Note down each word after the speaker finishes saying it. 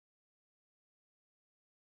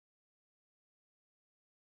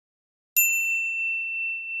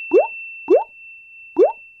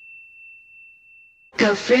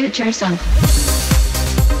Go fruit yourself.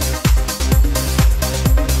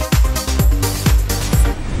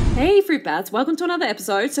 Hey Fruit Bats, welcome to another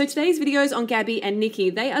episode. So today's video is on Gabi and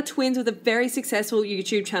Niki. They are twins with a very successful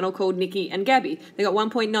YouTube channel called Niki and Gabi. They got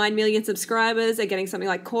 1.9 million subscribers. They're getting something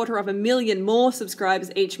like 250,000 more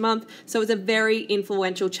subscribers each month. So it's a very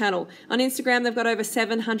influential channel. On Instagram, they've got over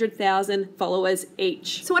 700,000 followers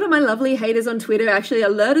each. So one of my lovely haters on Twitter actually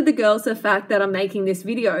alerted the girls to the fact that I'm making this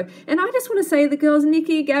video. And I just want to say to the girls,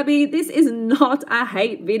 Niki, Gabi, this is not a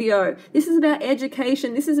hate video. This is about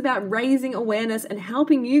education. This is about raising awareness and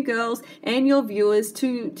helping you girls and your viewers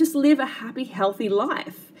to just live a happy, healthy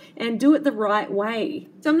life and do it the right way.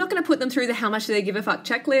 So I'm not going to put them through the how much do they give a fuck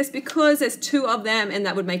checklist because there's two of them and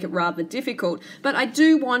that would make it rather difficult. But I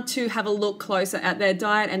do want to have a look closer at their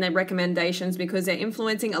diet and their recommendations because they're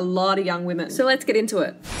influencing a lot of young women. So let's get into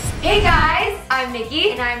it. Hey guys, I'm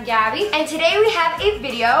Niki and I'm Gabi, and today we have a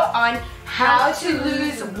video on how to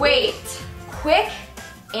lose weight quick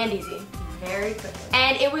and easy. Very quickly.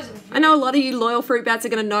 And it was... I know a lot of you loyal Fruit Bats are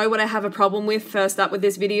going to know what I have a problem with first up with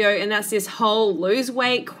this video, and that's this whole lose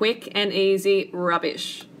weight quick and easy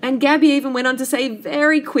rubbish. And Gabi even went on to say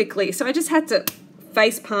very quickly, so I just had to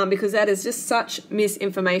facepalm because that is just such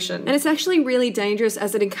misinformation. And it's actually really dangerous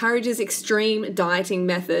as it encourages extreme dieting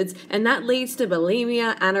methods, and that leads to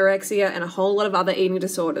bulimia, anorexia, and a whole lot of other eating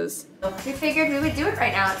disorders. We figured we would do it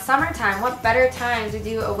right now. It's summertime. What better time to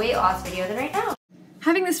do a weight loss video than right now?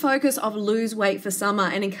 Having this focus of lose weight for summer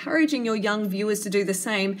and encouraging your young viewers to do the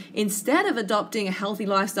same instead of adopting a healthy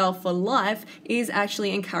lifestyle for life is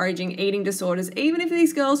actually encouraging eating disorders, even if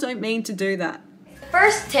these girls don't mean to do that. The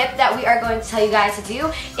first tip that we are going to tell you guys to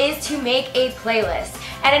do is to make a playlist.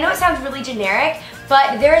 And I know it sounds really generic,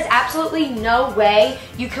 but there is absolutely no way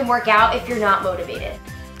you can work out if you're not motivated.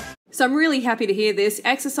 So I'm really happy to hear this.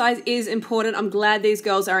 Exercise is important. I'm glad these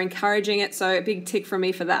girls are encouraging it, so a big tick from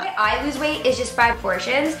me for that. I lose weight is just 5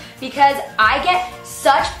 portions because I get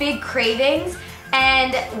such big cravings,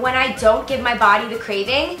 and when I don't give my body the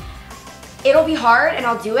craving, it'll be hard and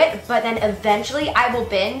I'll do it, but then eventually I will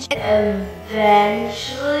binge.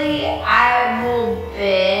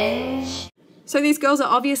 So these girls are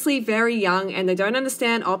obviously very young and they don't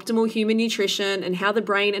understand optimal human nutrition and how the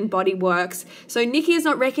brain and body works. So Niki is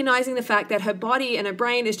not recognizing the fact that her body and her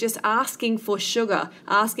brain is just asking for sugar,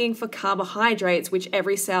 asking for carbohydrates, which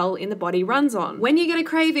every cell in the body runs on. When you get a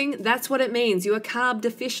craving, that's what it means. You are carb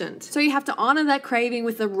deficient. So you have to honor that craving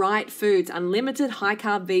with the right foods, unlimited high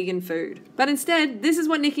carb vegan food. But instead, this is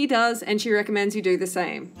what Niki does and she recommends you do the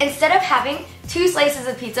same. Instead of having 2 slices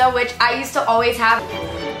of pizza, which I used to always have,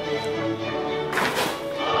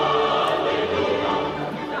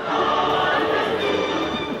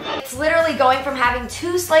 literally going from having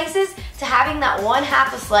 2 slices to having that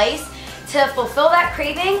 1/2 a slice to fulfill that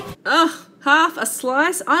craving. Ugh, half a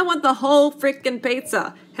slice? I want the whole frickin'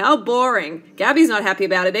 pizza. How boring. Gabi's not happy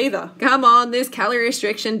about it either. Come on, this calorie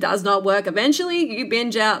restriction does not work. Eventually, you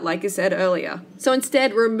binge out like you said earlier. So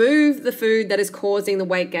instead, remove the food that is causing the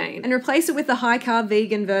weight gain and replace it with the high carb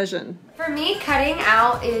vegan version. For me, cutting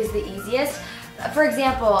out is the easiest. For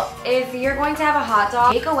example, if you're going to have a hot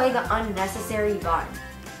dog, take away the unnecessary bun.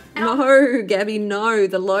 No, Gabi, no.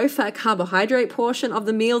 The low-fat carbohydrate portion of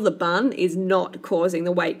the meal, the bun, is not causing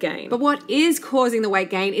the weight gain. But what is causing the weight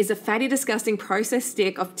gain is a fatty, disgusting processed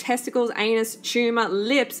stick of testicles, anus, tumor,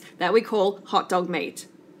 lips that we call hot dog meat.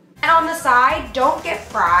 And on the side, don't get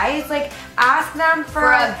fries. Like, ask them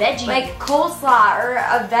for a veggie, like coleslaw or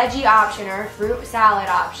a veggie option or a fruit salad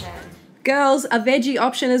option. Girls, a veggie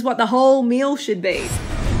option is what the whole meal should be.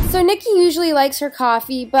 So Niki usually likes her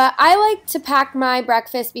coffee, but I like to pack my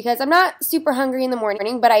breakfast because I'm not super hungry in the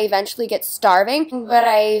morning, but I eventually get starving.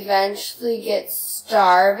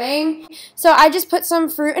 So I just put some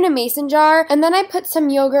fruit in a mason jar, and then I put some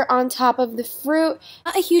yogurt on top of the fruit.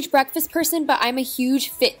 I'm not a huge breakfast person, but I'm a huge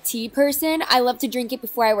fit tea person. I love to drink it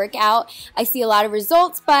before I work out. I see a lot of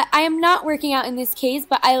results, but I am not working out in this case,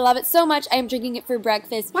 but I love it so much I am drinking it for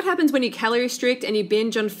breakfast. What happens when you calorie restrict and you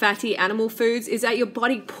binge on fatty animal foods is that your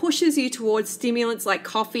body pushes you towards stimulants like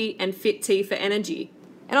coffee and fit tea for energy.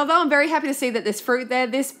 And although I'm very happy to see that there's fruit there,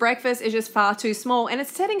 this breakfast is just far too small and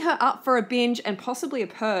it's setting her up for a binge and possibly a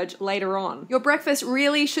purge later on. Your breakfast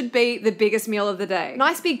really should be the biggest meal of the day.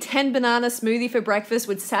 Nice big 10 banana smoothie for breakfast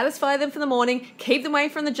would satisfy them for the morning, keep them away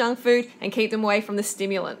from the junk food, and keep them away from the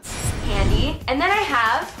stimulants. Candy. And then I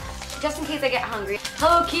have, just in case I get hungry,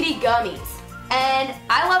 Hello Kitty gummies. And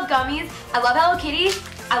I love gummies. I love Hello Kitty.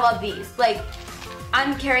 I love these. Like,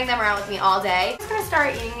 I'm carrying them around with me all day. I'm just gonna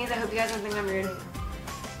start eating these. I hope you guys don't think I'm rude.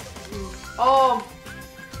 Oh.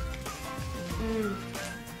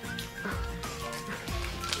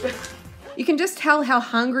 You can just tell how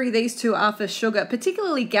hungry these two are for sugar,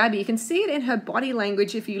 particularly Gabi. You can see it in her body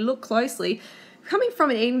language if you look closely. Coming from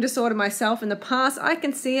an eating disorder myself in the past, I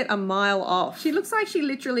can see it a mile off. She looks like she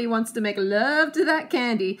literally wants to make love to that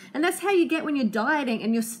candy. And that's how you get when you're dieting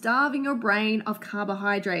and you're starving your brain of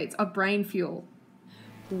carbohydrates, of brain fuel.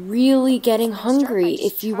 Really getting hungry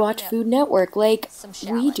if you watch Food Network like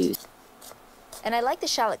we do. And I like the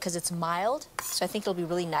shallot because it's mild, so I think it'll be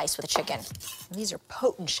really nice with the chicken. And these are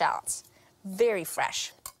potent shallots, very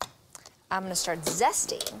fresh. I'm gonna start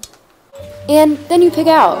zesting. And then you pick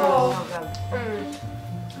out.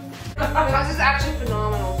 This is actually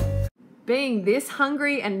phenomenal. Being this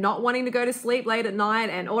hungry and not wanting to go to sleep late at night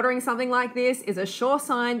and ordering something like this is a sure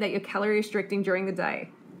sign that you're calorie restricting during the day.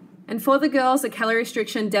 And for the girls, the calorie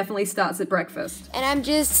restriction definitely starts at breakfast. And I'm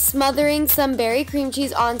just smothering some berry cream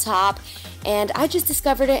cheese on top. And I just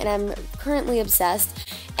discovered it and I'm currently obsessed.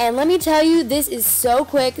 And let me tell you, this is so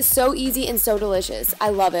quick, so easy, and so delicious. I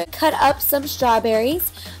love it. Cut up some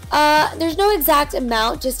strawberries. There's no exact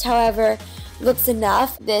amount, just however looks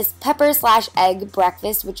enough. This pepper/egg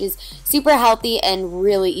breakfast, which is super healthy and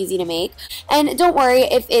really easy to make. And don't worry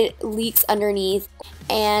if it leaks underneath.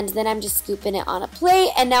 And then I'm just scooping it on a plate.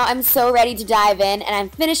 And now I'm so ready to dive in. And I'm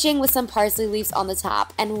finishing with some parsley leaves on the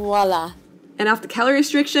top. And voila. And after calorie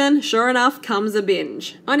restriction, sure enough, comes a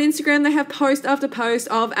binge. On Instagram, they have post after post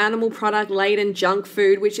of animal product-laden junk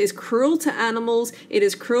food, which is cruel to animals, it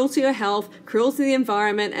is cruel to your health, cruel to the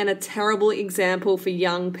environment, and a terrible example for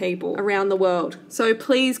young people around the world. So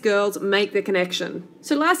please, girls, make the connection.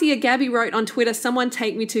 So last year, Gabi wrote on Twitter, "Someone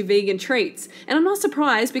take me to vegan treats." And I'm not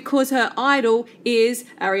surprised because her idol is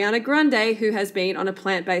Ariana Grande, who has been on a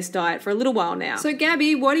plant-based diet for a little while now. So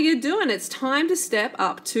Gabi, what are you doing? It's time to step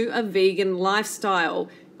up to a vegan lifestyle.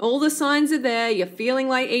 All the signs are there. You're feeling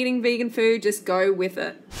like eating vegan food. Just go with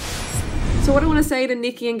it. So what I want to say to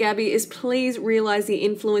Niki and Gabi is please realize the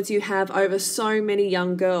influence you have over so many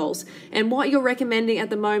young girls. And what you're recommending at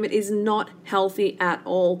the moment is not healthy at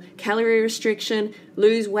all. Calorie restriction,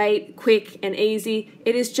 lose weight quick and easy,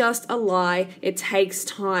 it is just a lie. It takes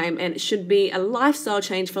time and it should be a lifestyle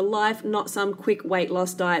change for life, not some quick weight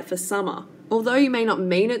loss diet for summer. Although you may not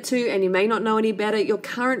mean it to and you may not know any better, your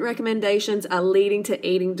current recommendations are leading to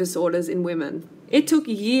eating disorders in women. It took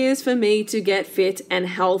years for me to get fit and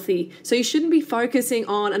healthy, so you shouldn't be focusing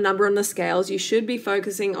on a number on the scales. You should be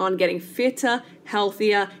focusing on getting fitter,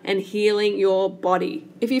 healthier, and healing your body.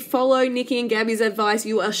 If you follow Niki and Gabi's advice,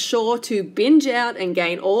 you are sure to binge out and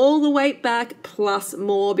gain all the weight back plus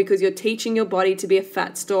more because you're teaching your body to be a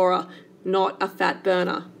fat storer, not a fat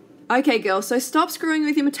burner. Okay, girls, so stop screwing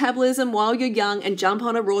with your metabolism while you're young and jump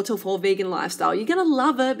on a raw to full vegan lifestyle. You're going to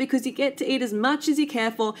love it because you get to eat as much as you care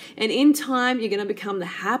for, and in time, you're going to become the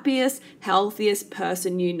happiest, healthiest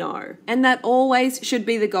person you know. And that always should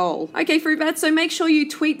be the goal. Okay, fruit bats, so make sure you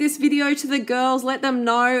tweet this video to the girls, let them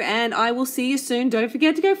know, and I will see you soon. Don't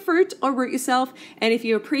forget to go fruit or root yourself, and if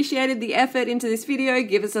you appreciated the effort into this video,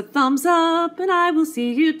 give us a thumbs up, and I will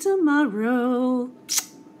see you tomorrow.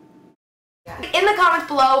 In the comments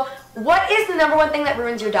below, what is the #1 thing that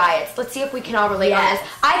ruins your diets? Let's see if we can all relate on this.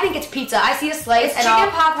 I think it's pizza. I see a slice It's and chicken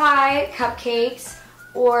pot pie, cupcakes,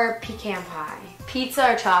 or pecan pie.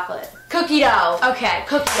 pizza or chocolate. Cookie dough. Okay,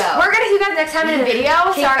 cookie dough. We're gonna see you guys next time in a video.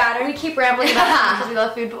 Cake Sorry, batter. we keep rambling about food because we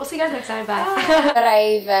love food, but we'll see you guys next time. Bye. But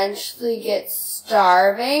I eventually get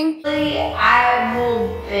starving. I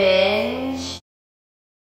will binge